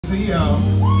see y'all.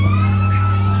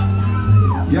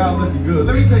 Y'all looking good.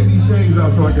 Let me take these shades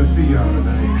off so I can see y'all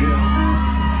tonight.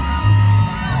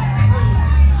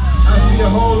 I see a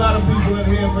whole lot of people in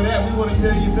here. For that, we want to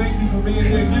tell you thank you for being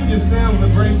here. Give yourselves a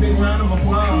great big round of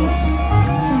applause.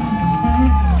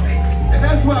 And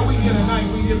that's why we here tonight.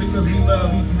 We here because we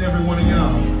love each and every one of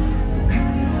y'all.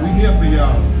 We here for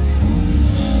y'all.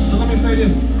 So let me say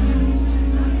this.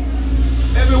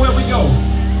 Everywhere we go,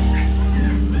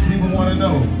 people want to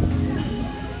know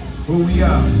who we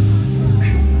are.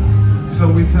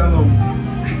 So we tell them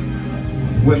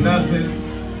we're nothing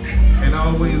and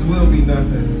always will be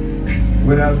nothing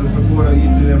without the support of each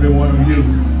and every one of you.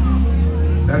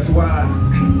 That's why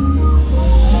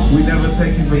we never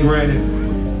take you for granted.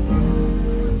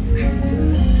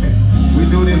 We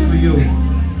do this for you.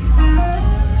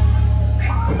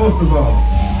 But most of all,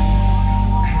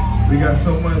 we got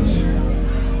so much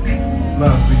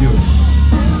love for you.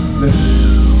 Listen.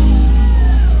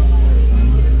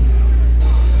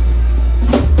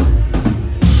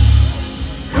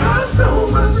 Got so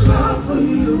much love for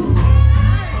you.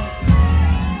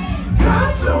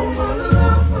 Got so much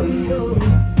love for you.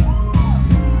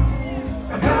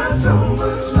 I got so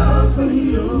much love for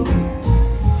you.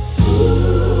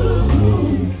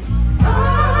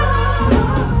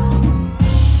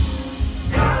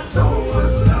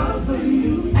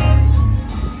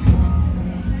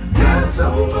 So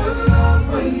much love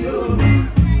for you.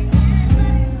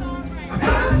 I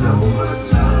got so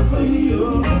much love for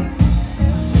you.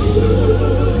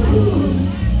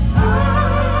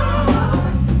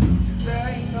 There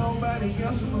ain't nobody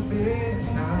else in my bed,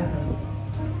 nah.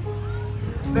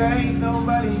 There ain't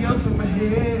nobody else in my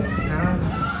head, nah.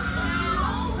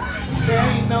 There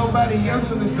ain't nobody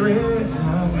else in the thread,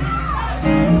 nah.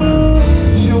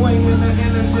 You ain't in the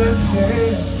end and just say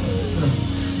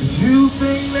you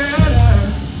think that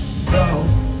don't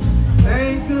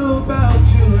think about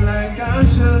you like I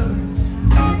should.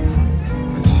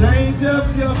 Change up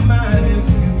your mind if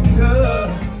you could.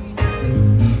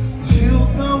 You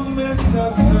gon' mess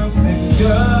up something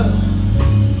good.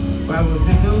 Why would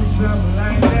you do something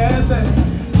like that, baby?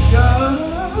 Got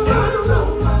so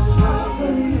much love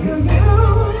for you.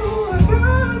 I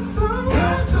got so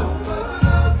much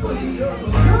love for you.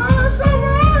 So much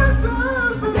love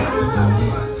for you. So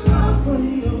much love for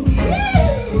you.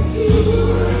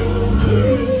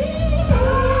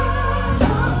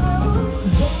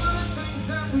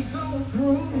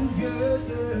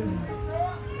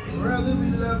 Rather be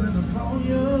loving upon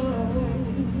you.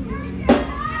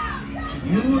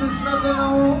 You, there's nothing I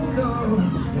won't do.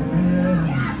 Yeah.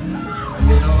 I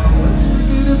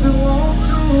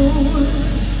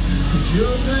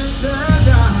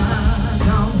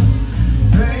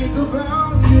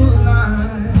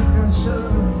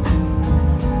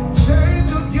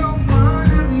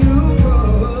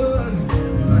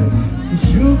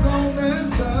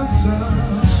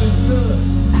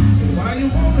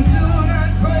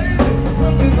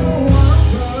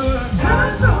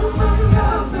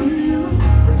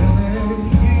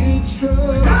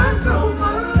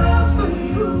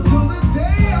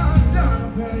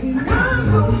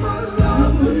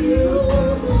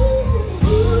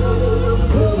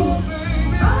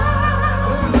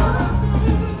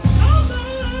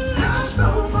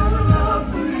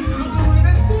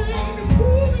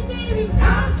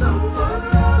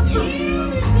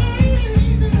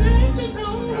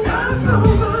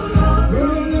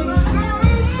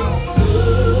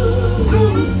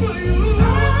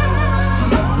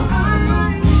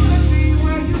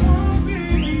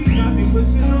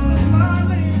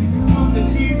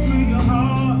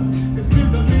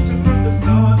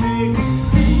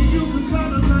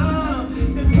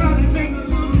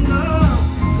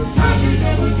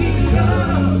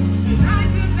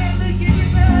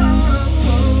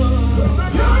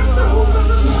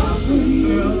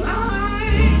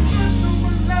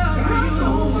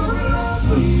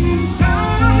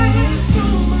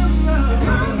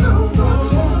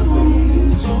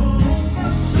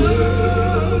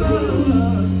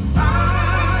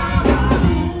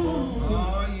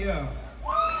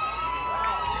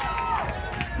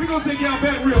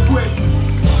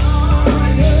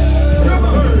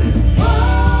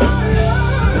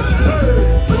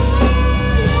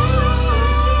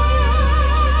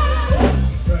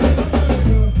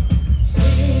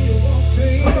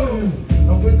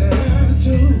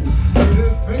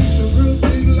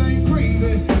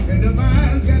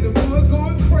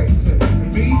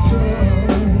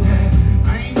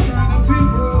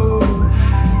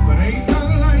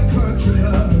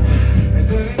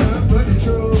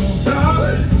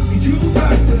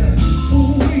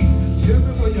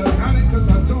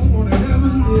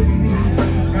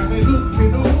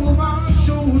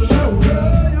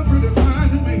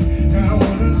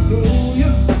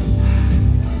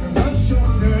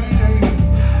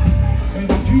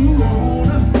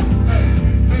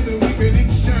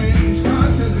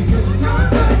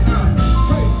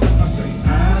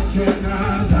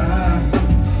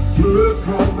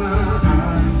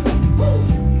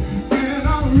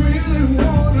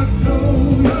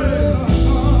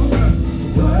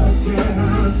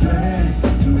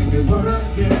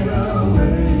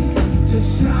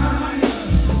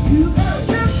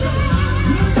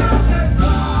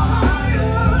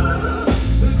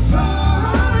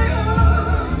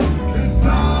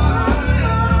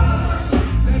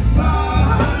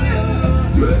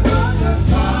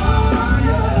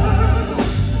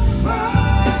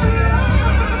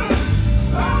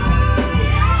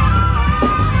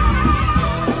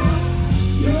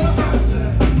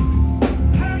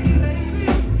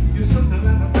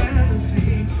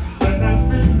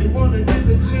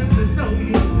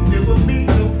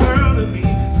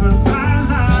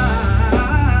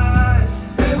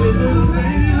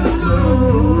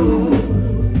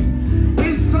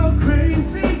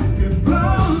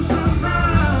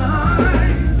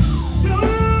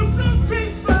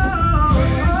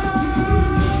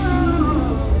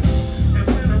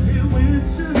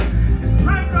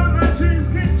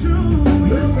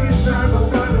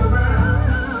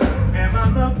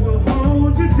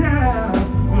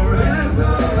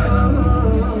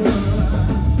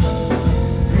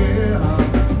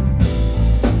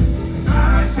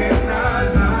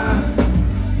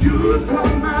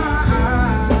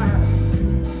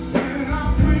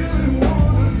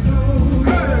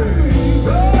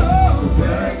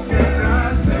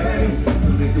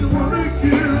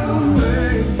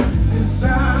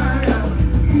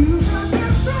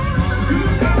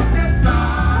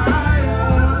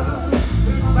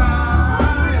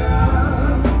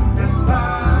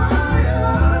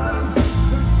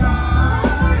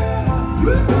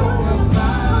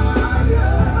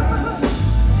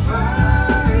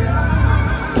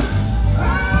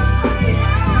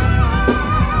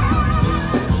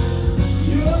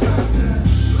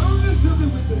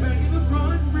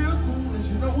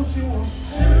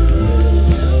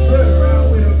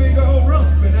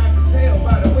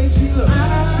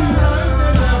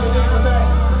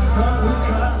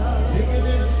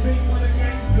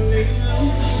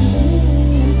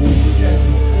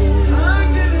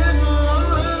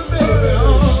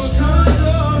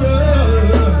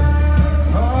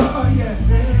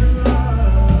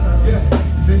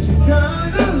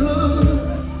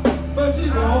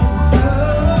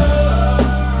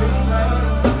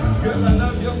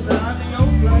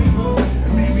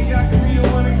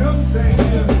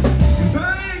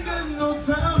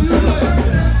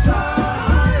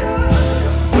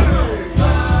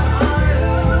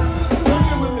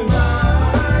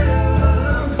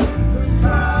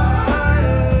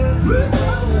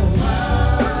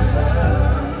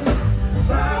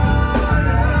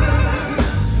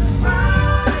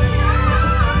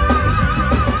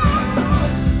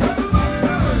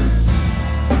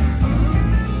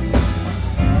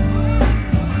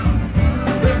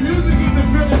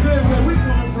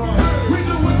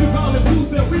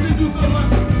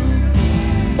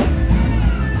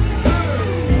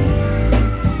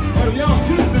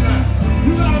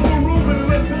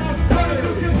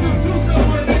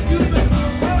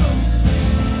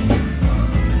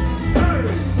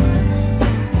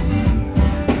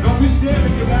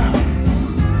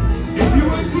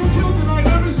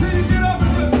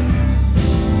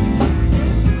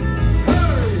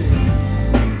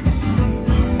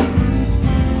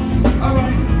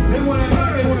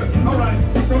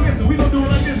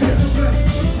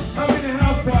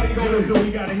party go this dude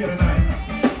we got in here tonight?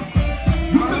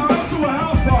 You can go to a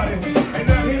house party and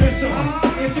not hear this song.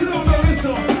 If you don't know this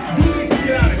song, you need to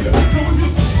get out of here. So what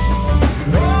you...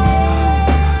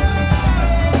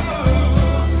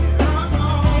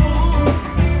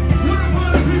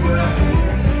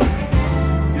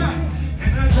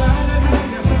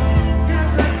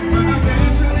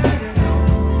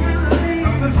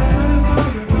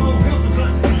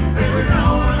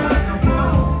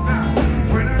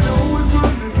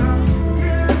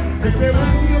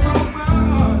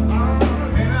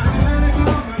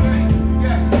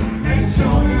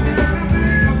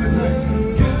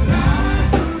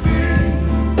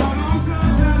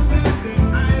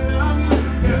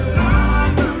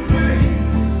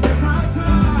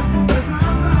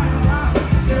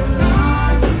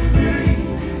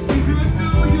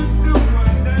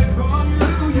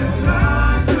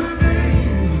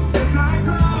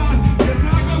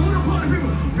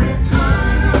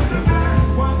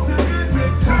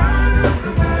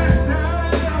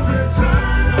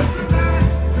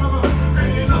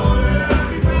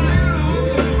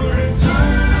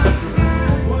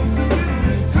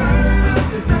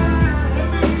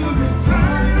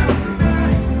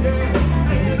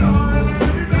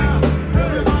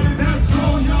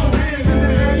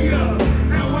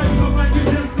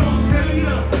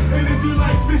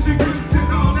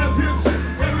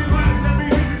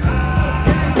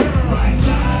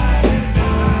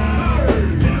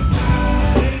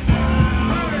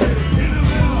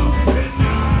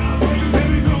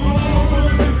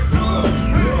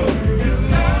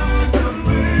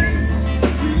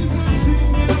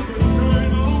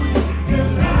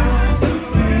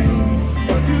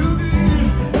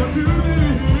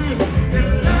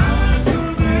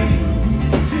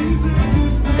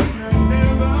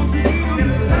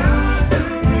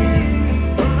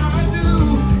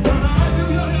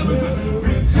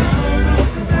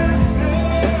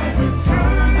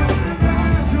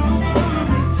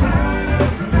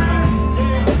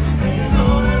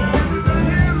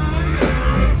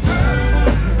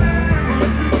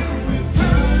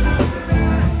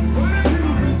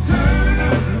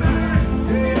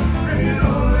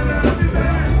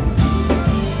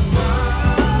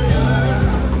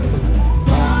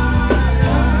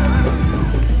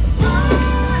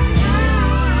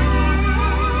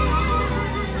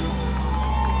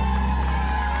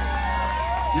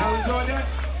 Y'all enjoy that?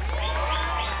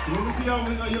 Let me see y'all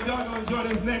gonna enjoy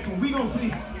this next one. We gonna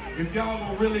see if y'all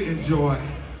gonna really enjoy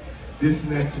this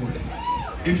next one.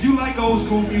 If you like old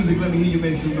school music, let me hear you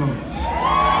make some noise.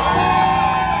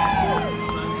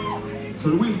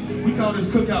 So we call this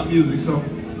cookout music. So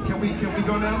can we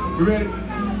go now? You ready?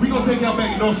 We gonna take y'all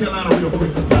back to North Carolina real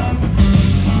quick.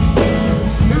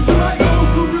 If you like old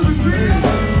school music, sing it.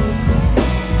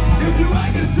 If you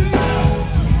like it, sing it.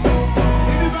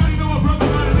 Anybody know a brother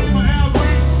by the name of Al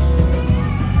Green?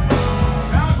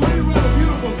 Al Green wrote a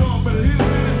beautiful song, but here in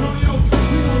San Antonio,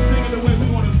 we gonna sing it the way we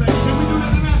wanna sing it. Can we do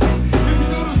that tonight? If you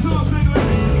know the song, sing it with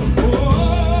me.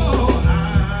 Oh,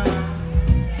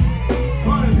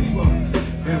 party people,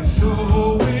 am so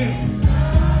weak.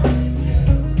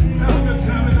 Have a good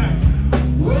time tonight.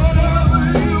 Whatever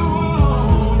you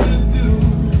want to do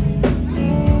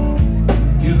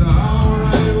is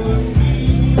alright with me.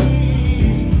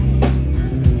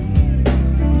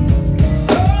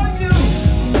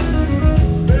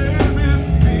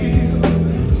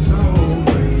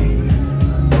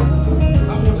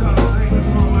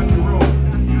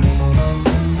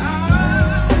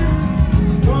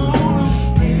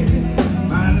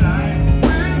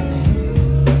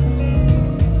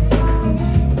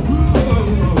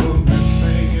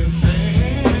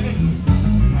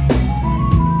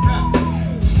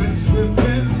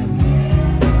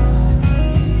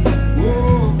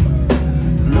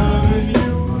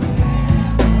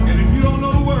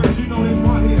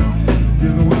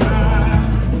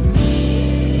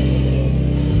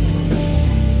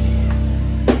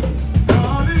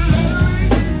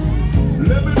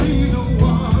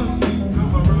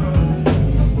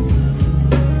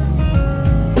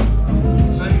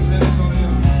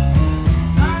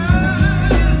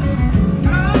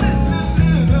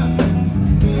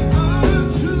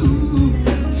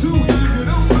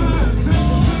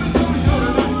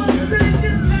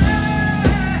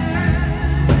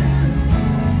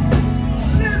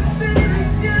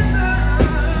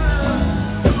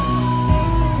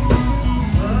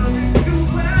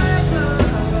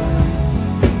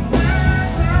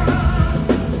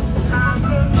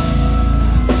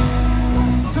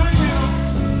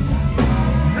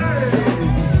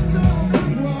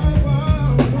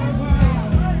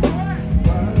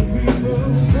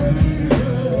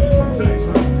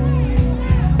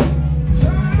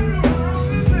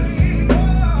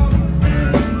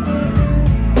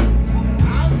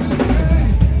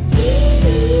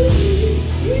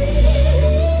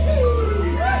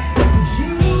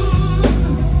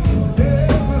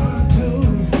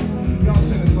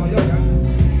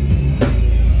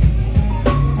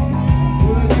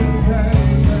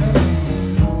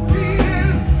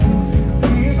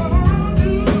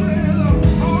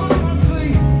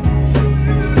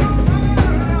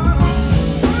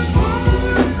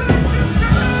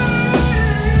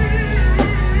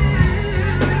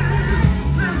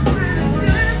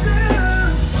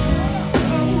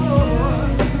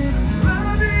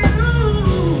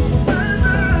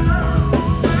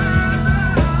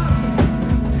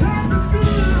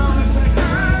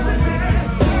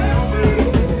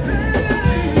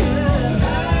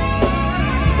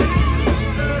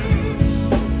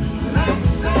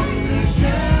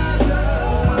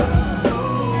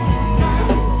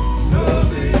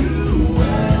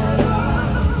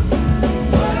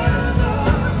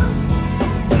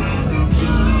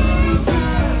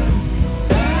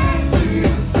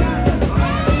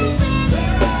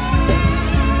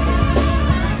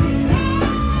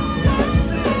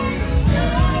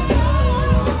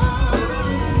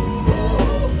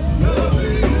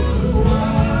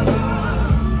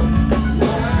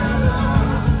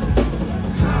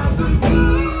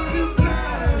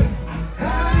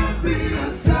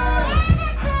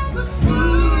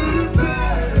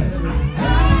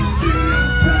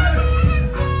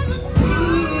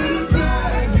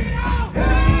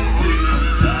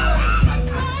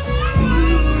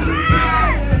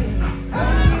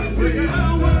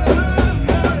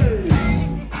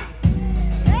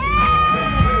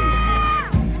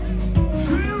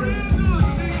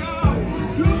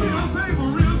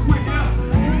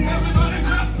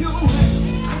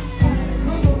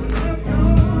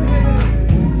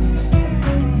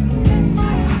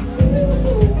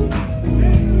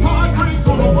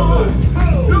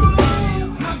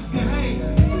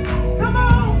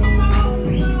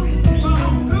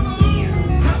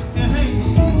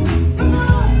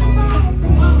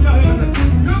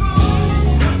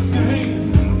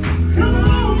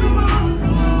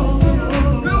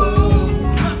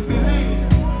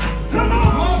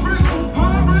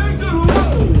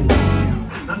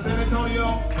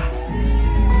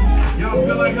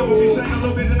 Anybody know what we sang a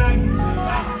little bit tonight?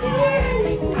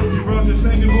 You brought your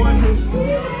singing voices?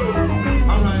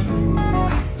 All right.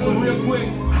 So real quick,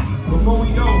 before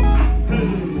we go,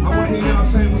 I want to hear y'all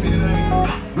sing with me tonight.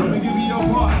 I'm going to give you your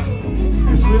part.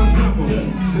 It's real simple.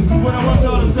 This is what I want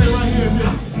y'all to say right here.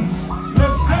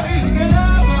 Let's stay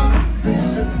together.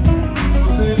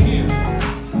 Say it again.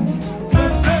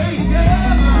 Let's stay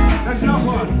together. That's your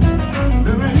part.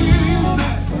 Let me hear you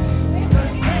say.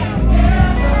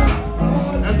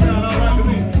 That sounds all right to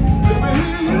me. Let me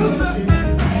hear you say.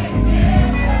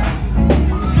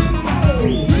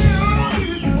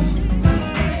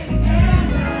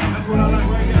 That's what I like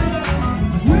right here.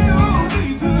 We all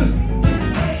need to.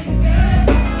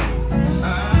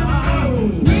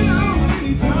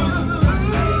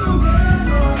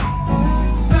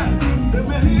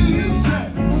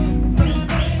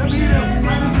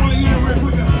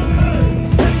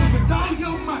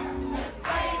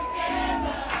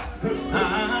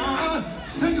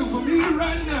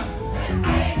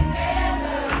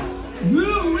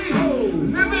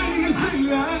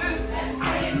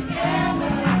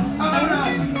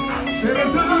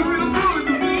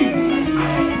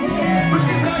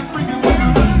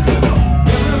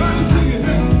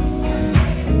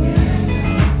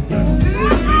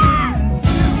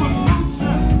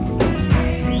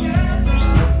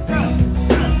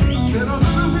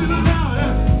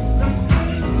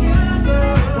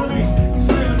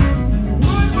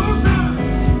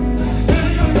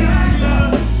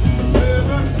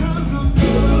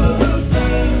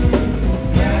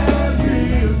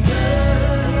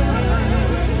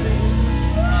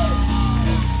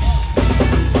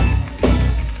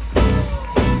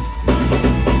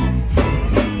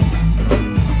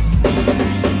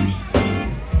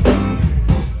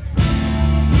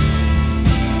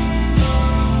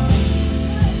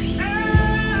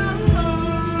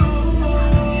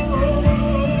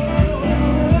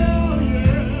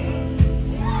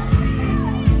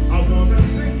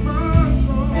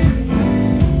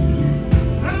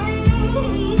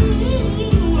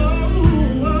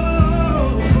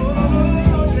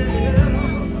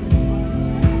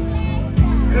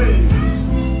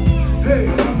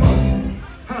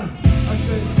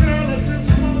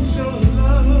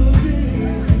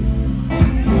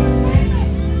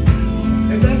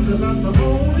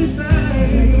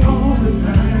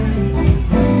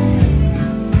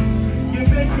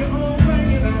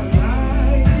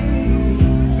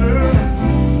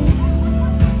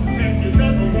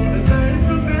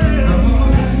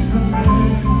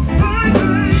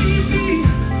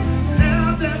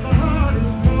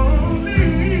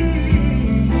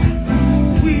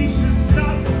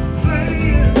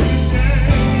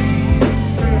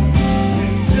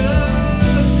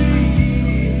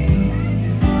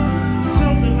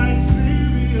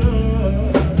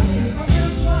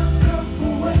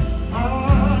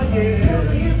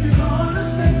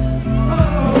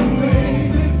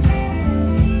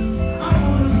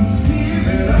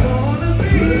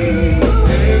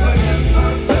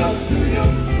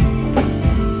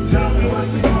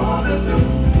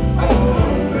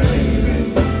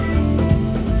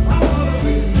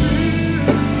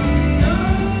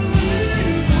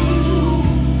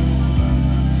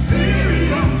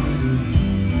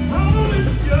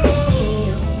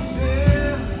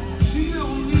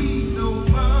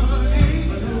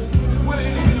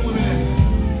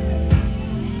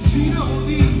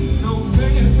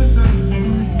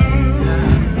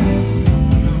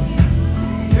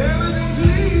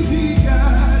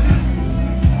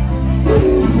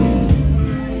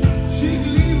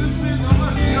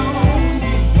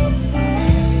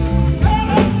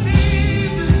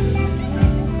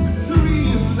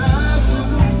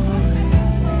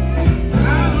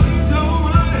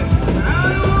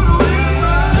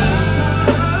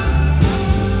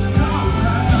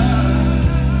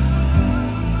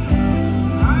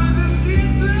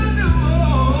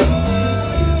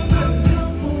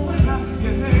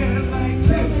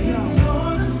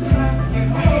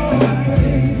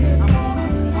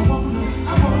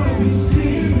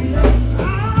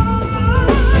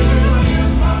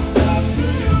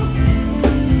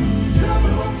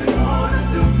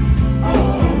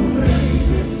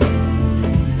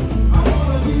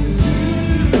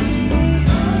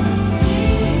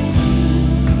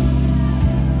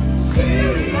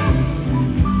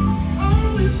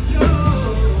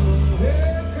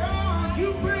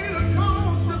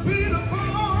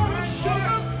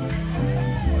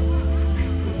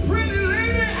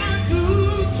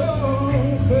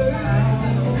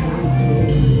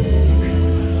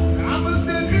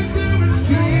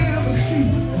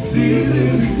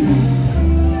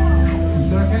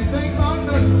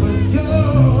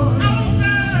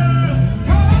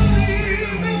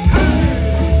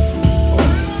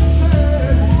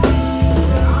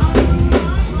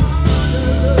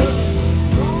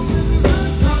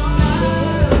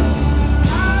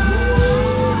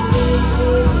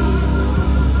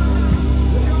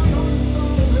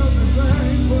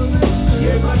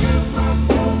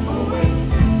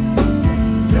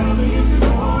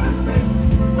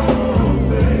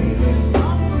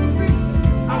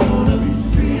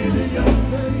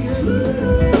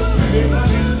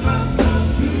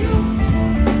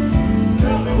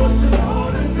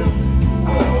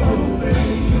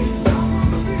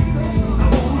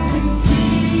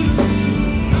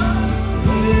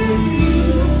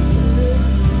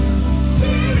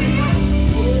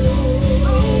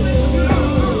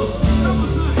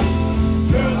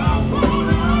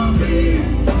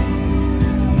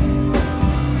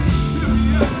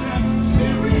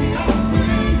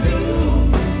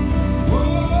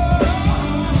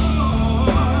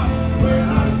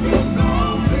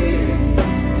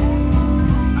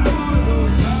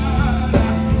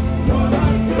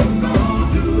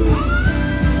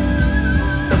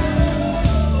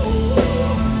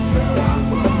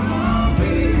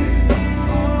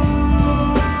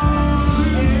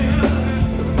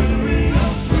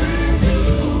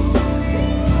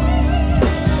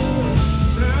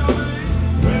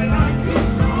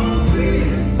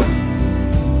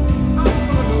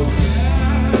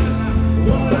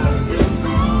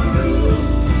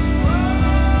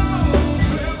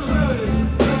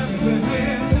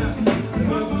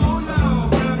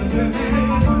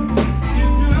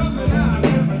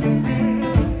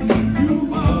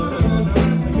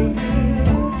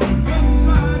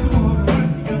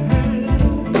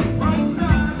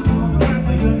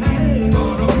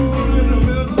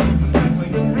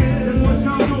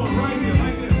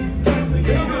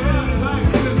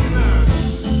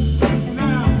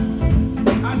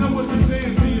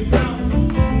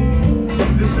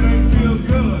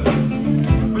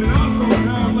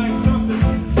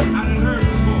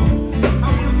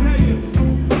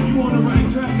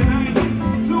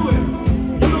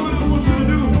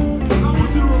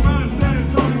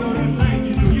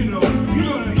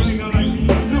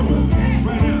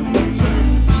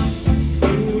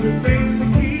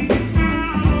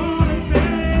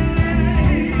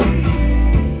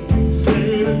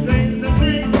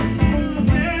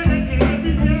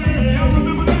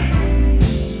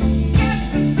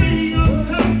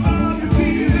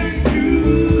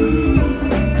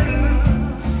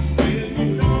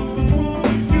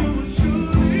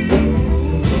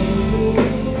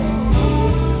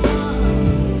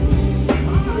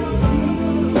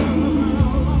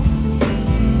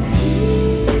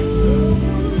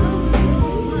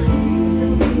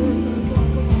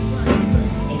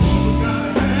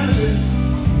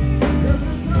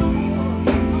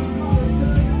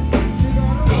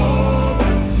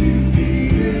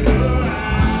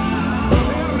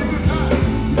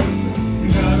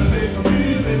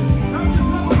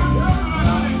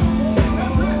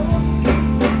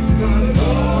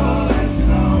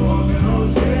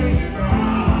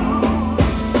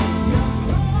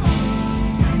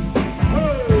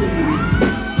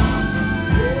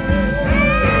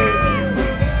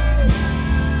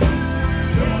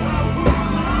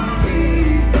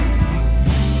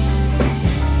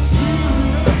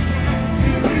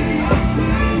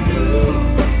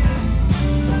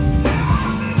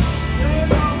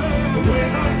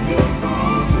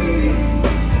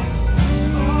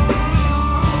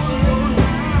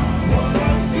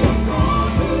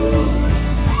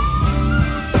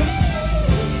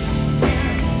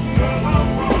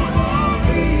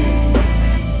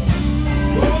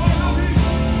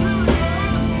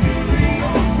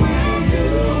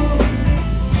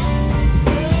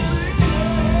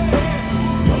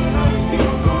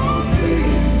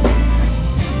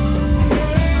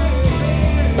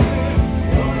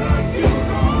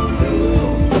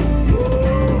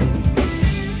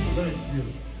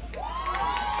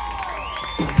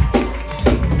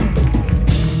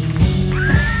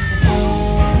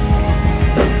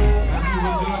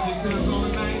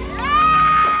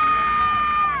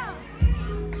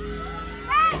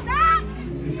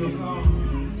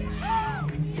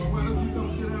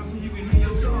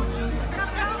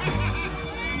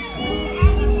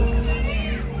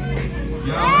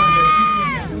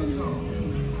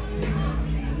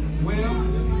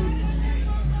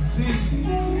 See,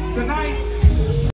 tonight,